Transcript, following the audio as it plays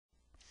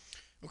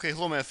Okay,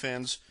 hello math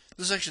fans.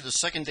 This is actually the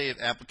second day of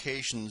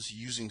applications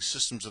using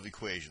systems of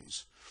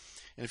equations.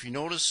 And if you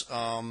notice,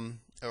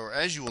 or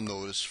as you will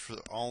notice, for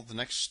all the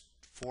next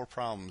four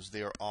problems,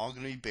 they are all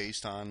going to be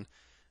based on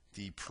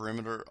the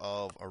perimeter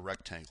of a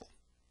rectangle.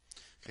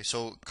 Okay,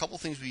 so a couple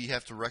things we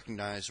have to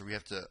recognize or we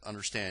have to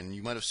understand.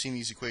 You might have seen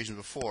these equations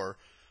before,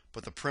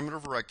 but the perimeter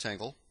of a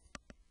rectangle,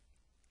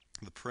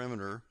 the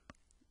perimeter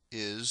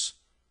is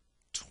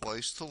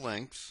twice the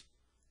length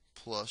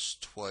plus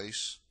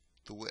twice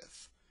the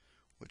width.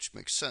 Which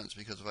makes sense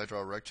because if I draw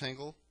a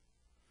rectangle,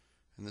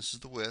 and this is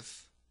the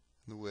width,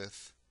 and the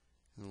width,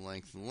 and the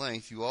length, and the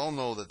length, you all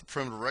know that the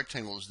perimeter of a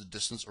rectangle is the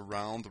distance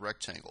around the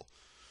rectangle.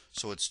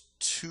 So it's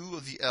 2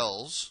 of the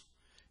L's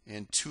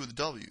and 2 of the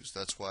W's.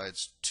 That's why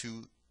it's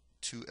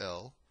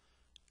 2L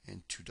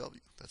and 2W.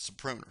 That's the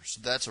perimeter.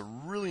 So that's a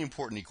really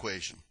important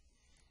equation.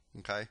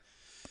 Okay?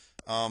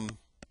 All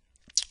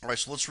right,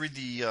 so let's read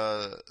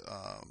the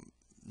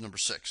number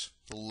 6.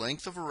 The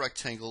length of a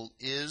rectangle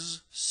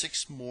is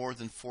 6 more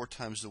than 4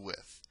 times the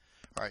width.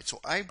 Alright, so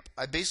I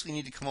basically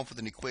need to come up with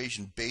an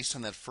equation based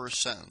on that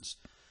first sentence.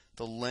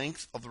 The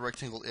length of the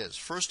rectangle is.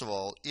 First of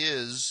all,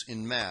 is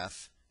in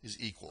math is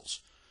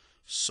equals.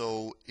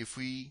 So if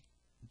we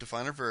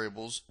define our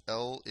variables,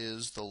 L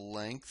is the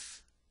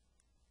length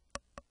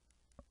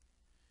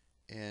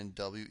and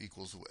W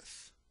equals the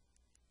width.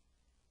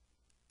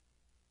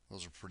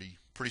 Those are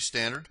pretty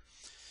standard.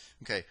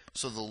 Okay,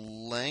 so the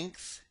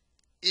length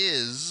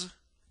is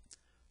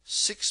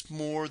 6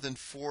 more than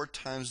 4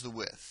 times the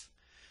width.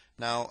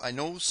 Now, I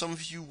know some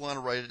of you want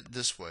to write it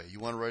this way. You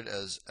want to write it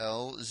as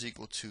L is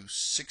equal to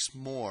 6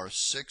 more,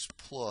 6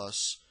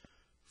 plus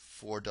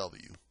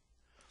 4W.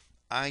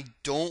 I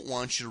don't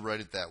want you to write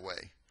it that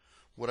way.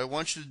 What I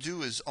want you to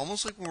do is,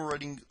 almost like when we're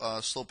writing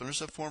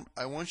slope-intercept form,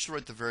 I want you to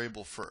write the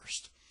variable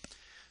first.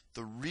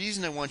 The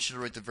reason I want you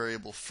to write the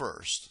variable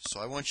first, so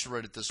I want you to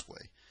write it this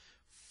way.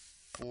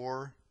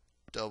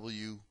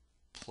 4W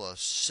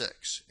plus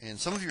 6. And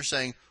some of you are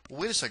saying,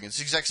 well, wait a second, it's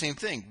the exact same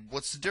thing.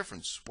 What's the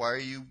difference? Why are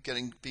you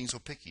being so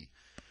picky?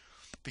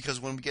 Because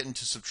when we get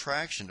into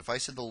subtraction, if I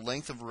said the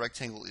length of a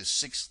rectangle is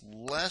 6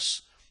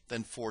 less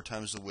than 4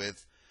 times the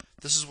width,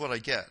 this is what I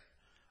get.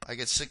 I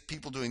get 6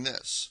 people doing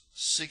this.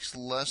 6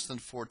 less than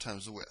 4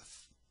 times the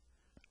width.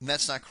 And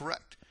that's not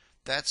correct.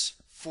 That's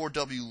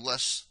 4W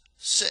less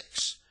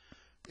 6.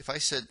 If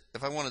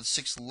I wanted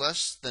 6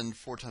 less than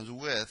 4 times the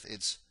width,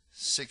 it's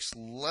 6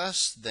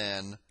 less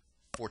than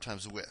 4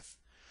 times the width.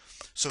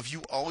 So if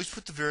you always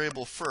put the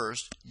variable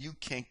first, you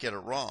can't get it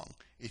wrong.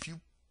 If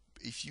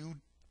you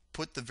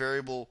put the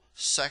variable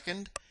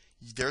second,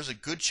 there's a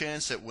good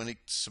chance that when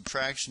it's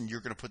subtraction, you're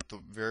going to put the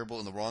variable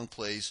in the wrong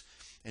place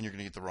and you're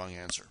going to get the wrong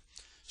answer.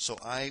 So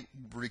I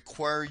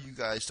require you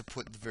guys to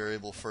put the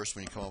variable first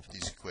when you come up with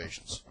these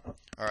equations.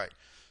 Alright,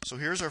 so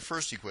here's our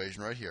first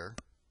equation right here.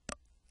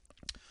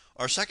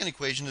 Our second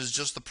equation is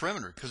just the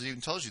perimeter, because it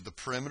even tells you the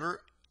perimeter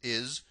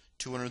is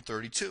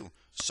 232.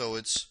 So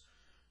it's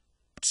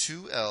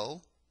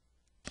 2L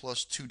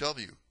plus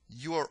 2W.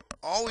 You are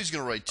always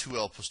going to write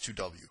 2L plus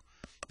 2W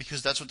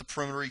because that's what the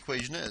perimeter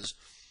equation is.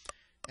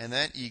 And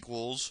that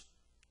equals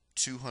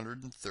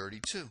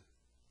 232.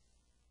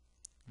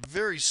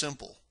 Very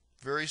simple.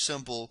 Very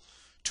simple.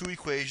 Two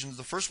equations.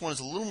 The first one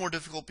is a little more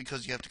difficult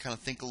because you have to kind of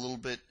think a little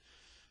bit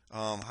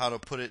how to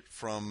put it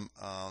from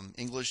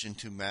English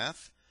into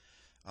math.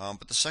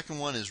 But the second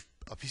one is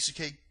a piece of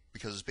cake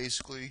because it's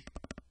basically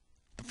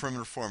the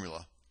perimeter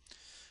formula.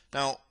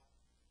 Now,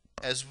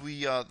 as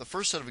the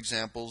first set of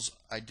examples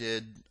I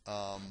did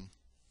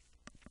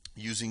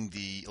using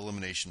the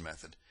elimination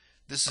method.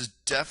 This is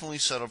definitely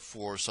set up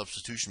for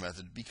substitution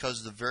method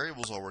because the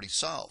variable is already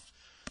solved.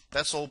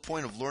 That's the whole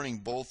point of learning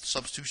both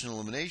substitution and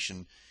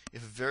elimination.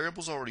 If a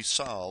variable is already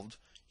solved,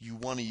 you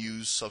want to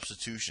use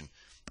substitution.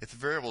 If the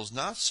variable is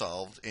not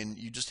solved and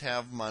you just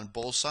have them on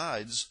both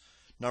sides,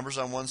 numbers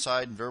on one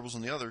side and variables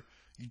on the other,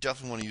 you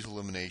definitely want to use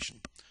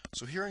elimination.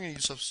 So here I'm going to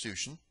use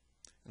substitution.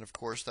 And of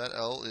course that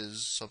L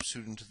is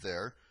substituted into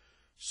there.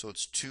 So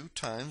it's 2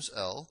 times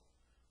L,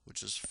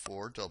 which is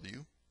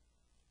 4W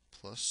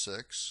plus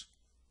 6.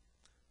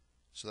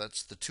 So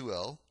that's the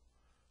 2L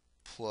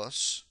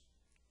plus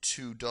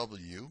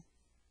 2W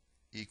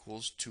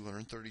equals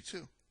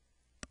 232.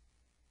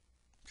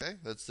 Okay,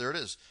 there it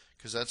is.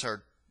 Because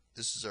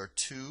this is our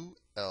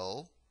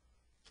 2L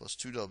plus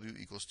 2W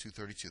equals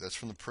 232. That's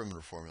from the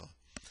perimeter formula.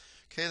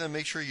 Okay, then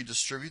make sure you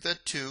distribute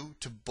that 2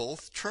 to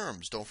both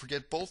terms. Don't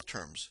forget both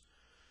terms.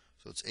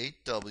 So it's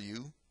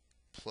 8W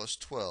plus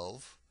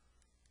 12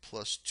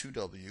 plus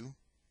 2W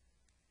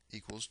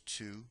equals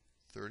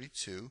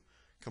 232.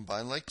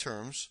 Combine like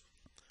terms.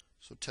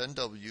 So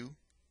 10W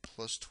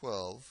plus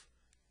 12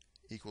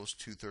 equals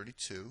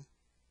 232.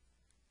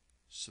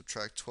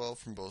 Subtract 12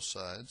 from both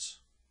sides.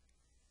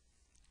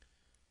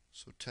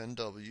 So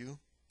 10W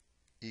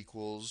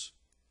equals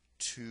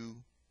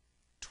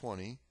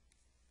 220.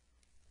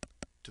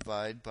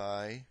 Divide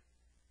by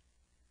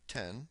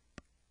 10.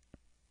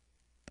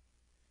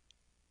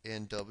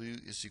 And W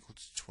is equal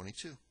to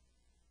 22.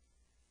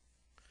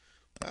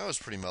 That was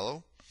pretty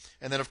mellow.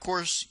 And then, of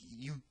course,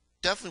 you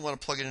definitely want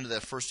to plug it into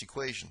that first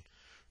equation.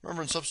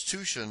 Remember, in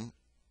substitution,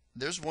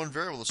 there's one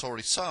variable that's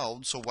already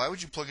solved, so why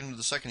would you plug it into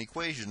the second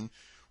equation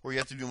where you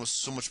have to do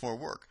so much more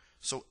work?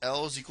 So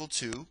L is equal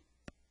to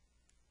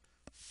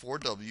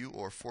 4W,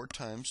 or 4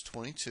 times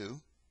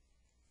 22,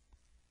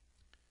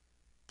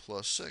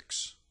 plus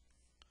 6.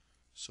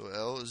 So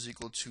L is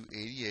equal to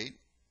 88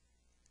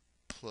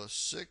 plus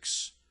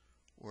 6,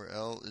 where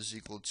L is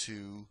equal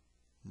to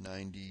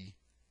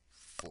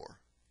 94.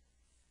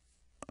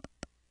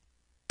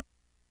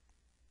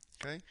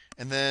 Okay,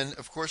 and then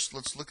of course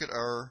let's look at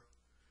our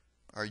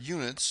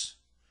units.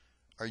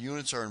 Our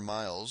units are in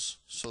miles,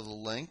 so the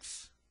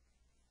length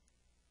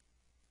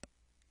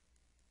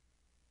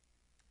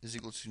is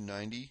equal to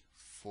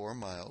 94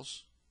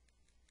 miles,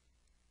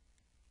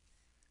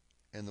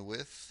 and the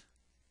width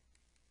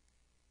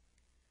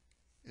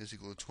is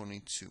equal to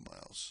 22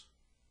 miles.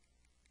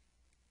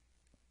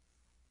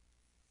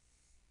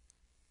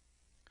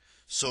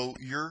 So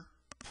your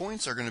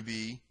points are going to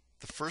be,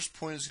 the first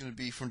point is going to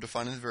be from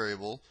defining the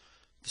variable.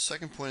 The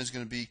second point is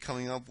going to be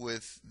coming up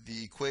with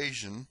the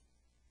equation,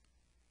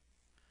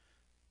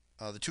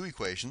 the two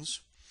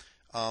equations.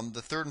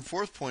 The third and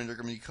fourth point are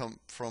going to come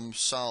from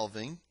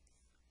solving.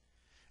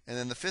 And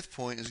then the fifth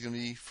point is going to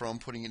be from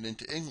putting it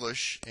into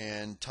English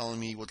and telling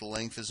me what the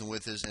length is and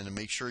width is, and to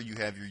make sure you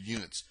have your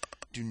units.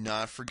 Do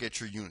not forget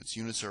your units.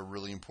 Units are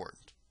really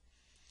important.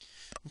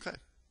 Okay.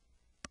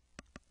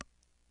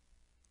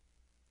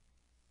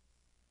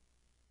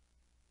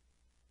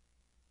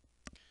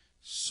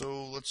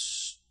 So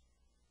let's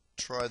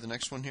try the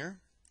next one here.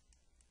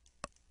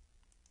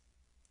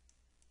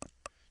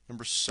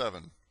 Number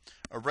 7.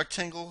 A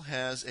rectangle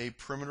has a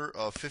perimeter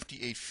of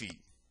 58 feet.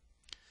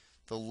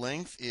 The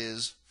length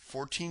is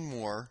 14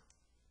 more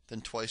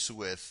than twice the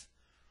width.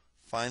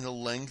 Find the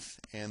length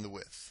and the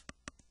width.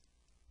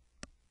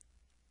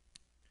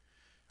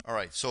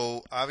 Alright,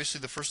 so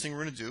obviously the first thing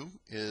we're going to do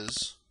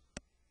is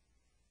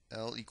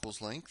L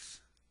equals length,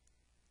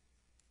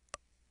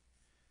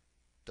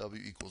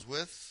 W equals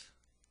width.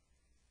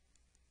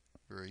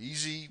 Very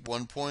easy.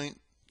 1 point.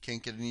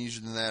 Can't get any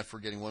easier than that for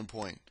getting 1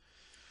 point.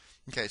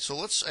 Okay, so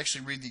let's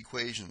actually read the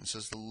equation. It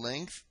says the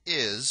length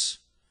is,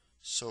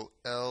 so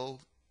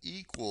L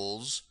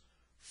equals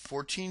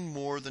 14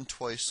 more than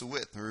twice the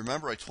width. And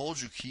remember, I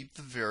told you keep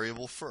the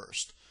variable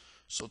first.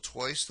 So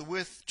twice the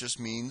width just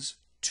means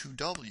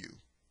 2W.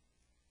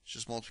 It's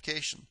just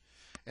multiplication.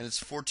 And it's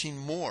 14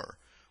 more.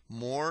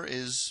 More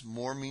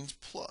means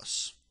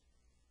plus.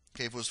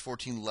 Okay, if it was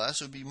 14 less,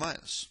 it would be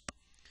minus.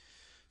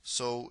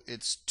 So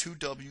it's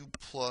 2W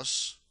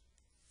plus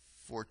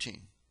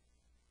 14.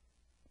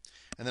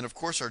 And then, of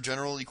course, our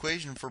general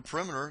equation for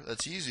perimeter,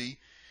 that's easy.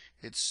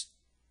 It's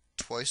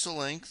twice the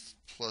length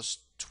plus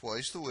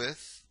twice the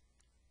width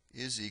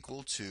is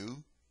equal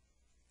to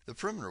the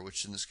perimeter,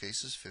 which in this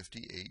case is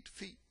 58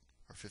 feet,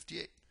 or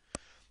 58.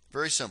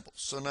 Very simple.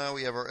 So now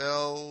we have our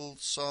L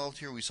solved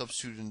here. We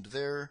substitute it into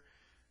there.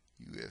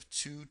 You have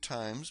 2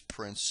 times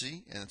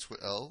parenthesis, and it's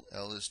what L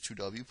is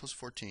 2W plus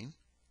 14.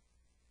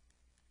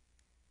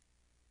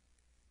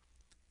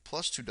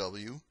 Plus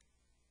 2W,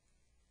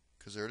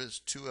 because there it is,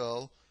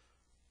 2L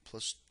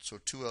plus, so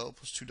 2L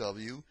plus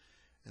 2W,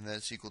 and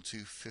that's equal to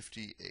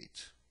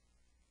 58.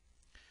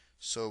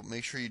 So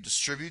make sure you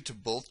distribute to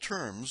both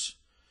terms,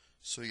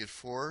 so you get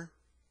 4W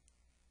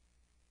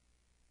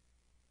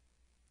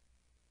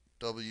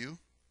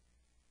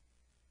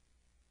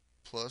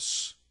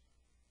plus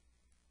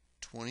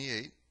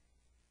 28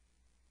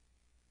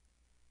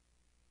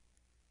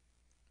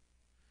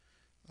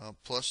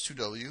 plus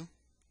 2W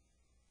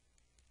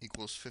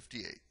equals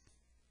 58.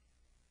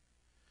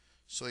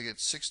 So I get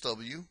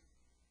 6W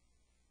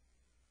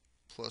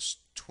plus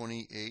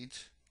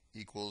 28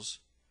 equals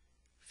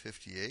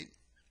 58.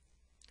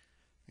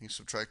 You can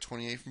subtract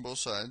 28 from both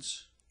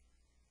sides.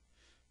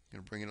 I'm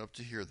going to bring it up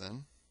to here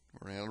then.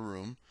 We're running out of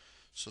room.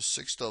 So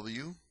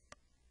 6W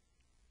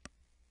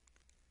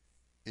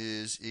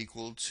is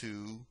equal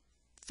to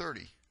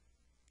 30.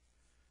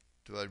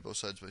 Divide both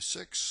sides by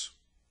 6.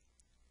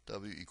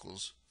 W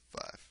equals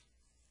 5.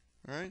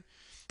 Alright?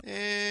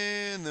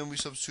 And then we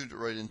substitute it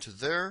right into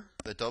there,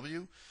 that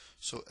W.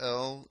 So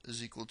L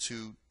is equal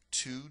to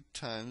 2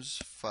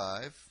 times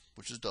 5,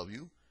 which is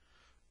W,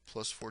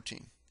 plus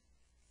 14.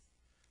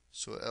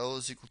 So L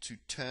is equal to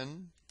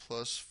 10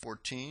 plus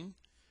 14.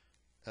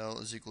 L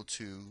is equal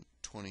to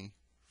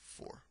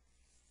 24.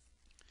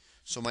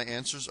 So my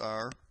answers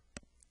are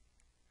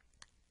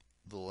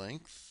the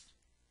length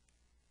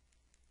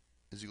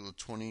is equal to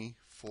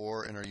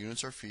 24, and our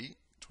units are feet,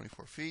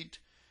 24 feet,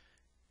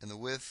 and the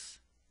width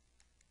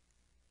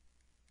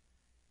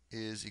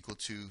is equal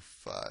to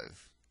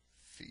 5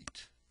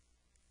 feet.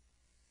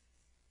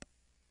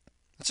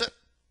 That's it.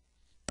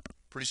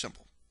 Pretty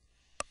simple.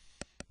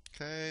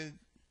 Okay,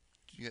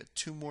 you got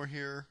 2 more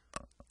here.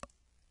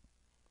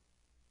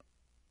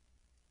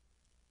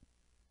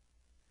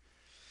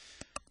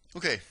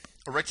 Okay,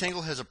 a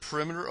rectangle has a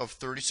perimeter of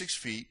 36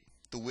 feet.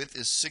 The width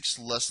is 6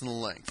 less than the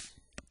length.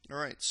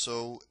 Alright,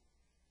 so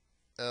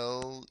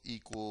L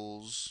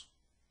equals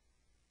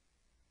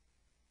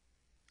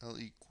L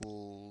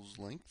equals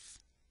length,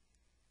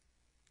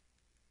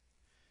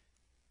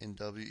 and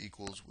W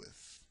equals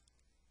width.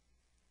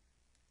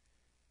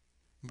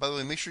 And by the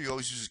way, make sure you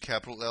always use a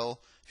capital L.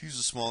 If you use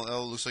a small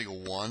L, it looks like a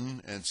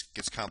 1, and it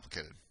gets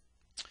complicated.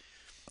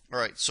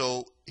 Alright,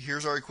 so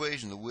here's our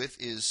equation. The width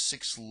is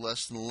 6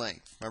 less than the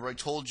length. Remember I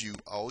told you,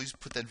 always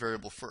put that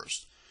variable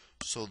first.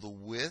 So the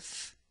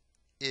width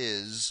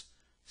is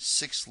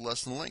 6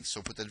 less than the length.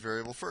 So put that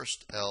variable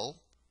first,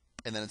 L,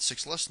 and then it's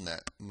 6 less than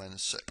that,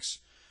 minus 6.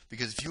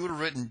 Because if you would have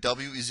written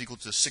W is equal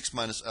to 6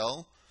 minus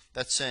L,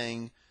 that's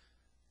saying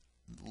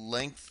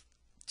length,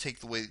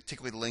 take away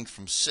the length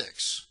from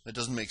 6. That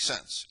doesn't make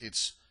sense.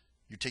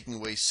 You're taking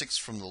away 6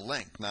 from the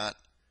length, not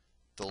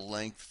the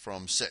length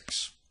from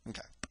 6.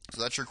 Okay,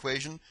 so that's your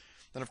equation.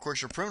 Then, of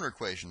course, your perimeter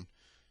equation,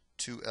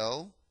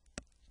 2L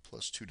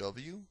plus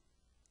 2W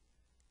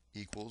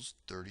equals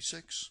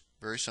 36.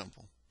 Very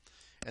simple.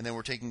 And then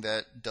we're taking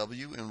that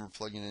W and we're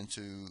plugging it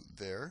into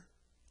there.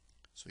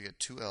 So we get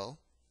 2L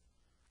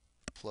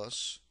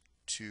plus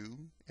 2,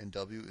 and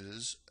W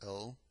is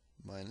L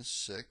minus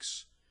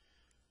 6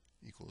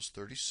 equals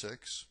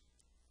 36.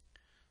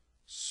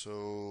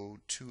 So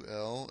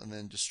 2L, and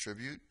then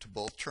distribute to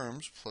both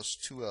terms, plus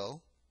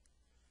 2L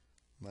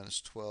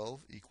minus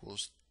 12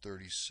 equals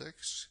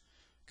 36.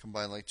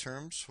 Combine like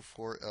terms, so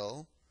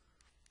 4L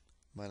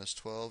minus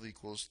 12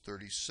 equals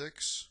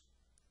 36.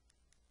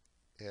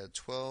 Add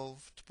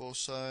 12 to both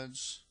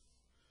sides.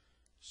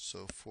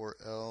 So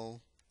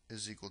 4L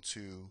is equal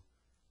to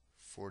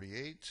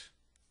 48.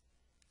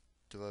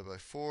 Divide by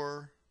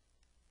 4.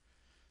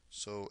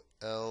 So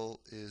L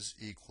is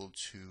equal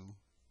to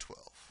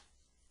 12.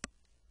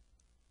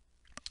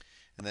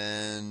 And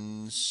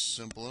then,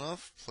 simple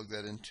enough, plug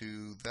that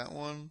into that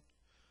one.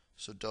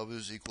 So W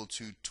is equal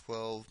to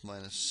 12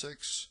 minus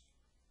 6.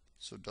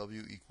 So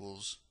W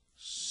equals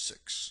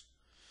 6.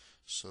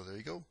 So there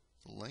you go.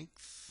 The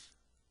length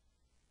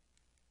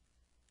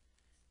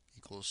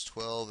equals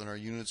 12, and our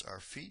units are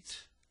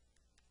feet.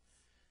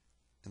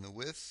 And the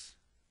width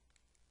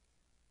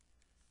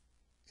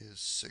is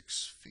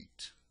 6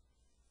 feet.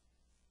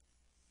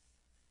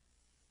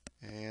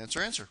 And that's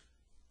our answer.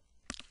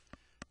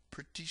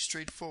 Pretty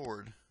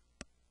straightforward.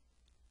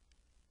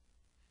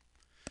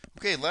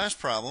 Okay, last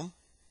problem.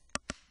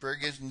 Very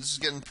good. This is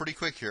getting pretty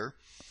quick here.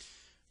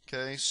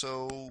 Okay,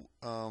 so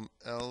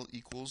L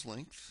equals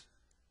length.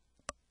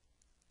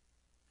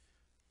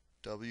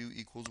 W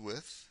equals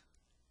width.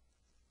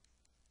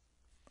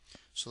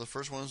 So the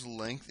first one is the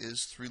length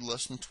is 3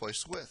 less than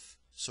twice the width.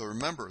 So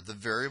remember, the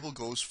variable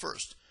goes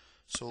first.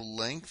 So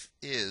length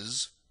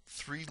is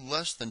 3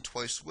 less than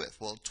twice the width.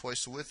 Well,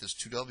 twice the width is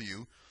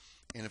 2W,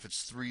 and if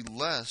it's 3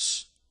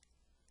 less,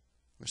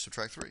 we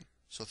subtract 3.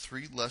 So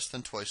 3 less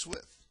than twice the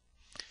width.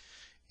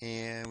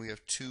 And we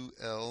have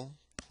 2L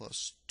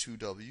plus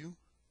 2W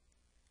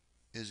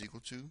is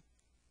equal to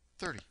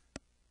 30.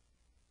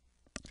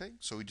 Okay,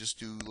 so we just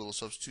do a little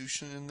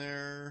substitution in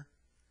there.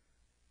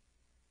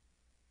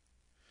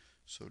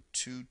 So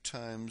 2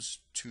 times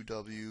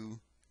 2W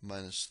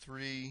minus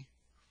 3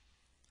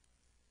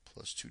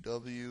 plus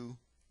 2W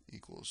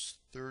equals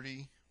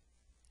 30.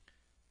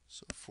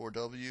 So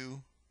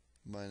 4W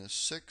minus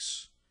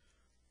 6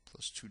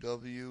 plus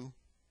 2W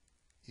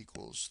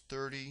equals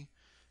 30.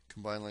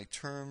 Combine like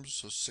terms,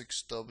 so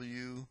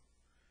 6W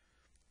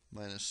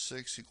minus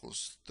 6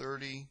 equals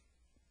 30.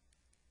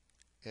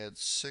 Add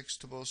 6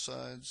 to both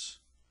sides.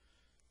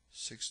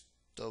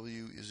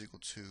 6W is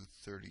equal to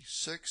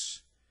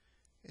 36.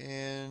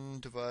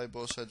 And divide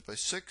both sides by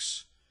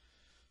 6.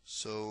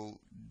 So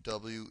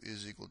W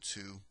is equal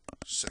to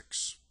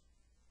 6.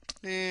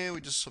 And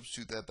we just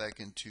substitute that back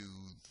into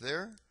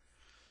there.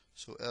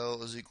 So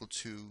L is equal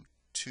to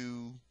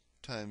 2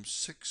 times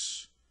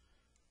 6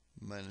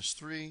 minus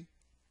 3.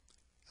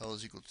 L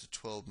is equal to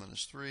 12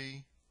 minus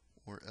 3,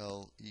 or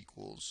L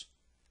equals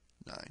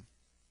 9.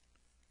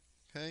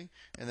 Okay,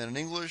 and then in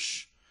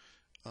English,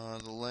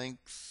 the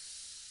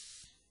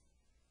length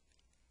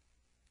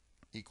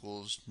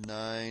equals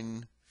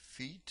 9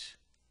 feet,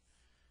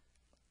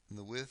 and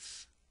the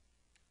width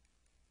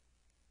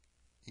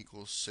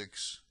equals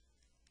 6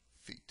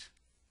 feet.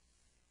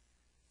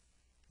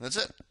 And that's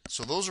it.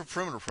 So those are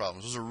perimeter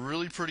problems. Those are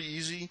really pretty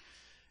easy,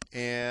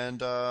 and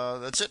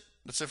that's it.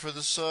 That's it for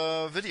this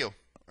video.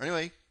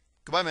 Anyway,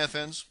 goodbye, math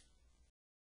fans.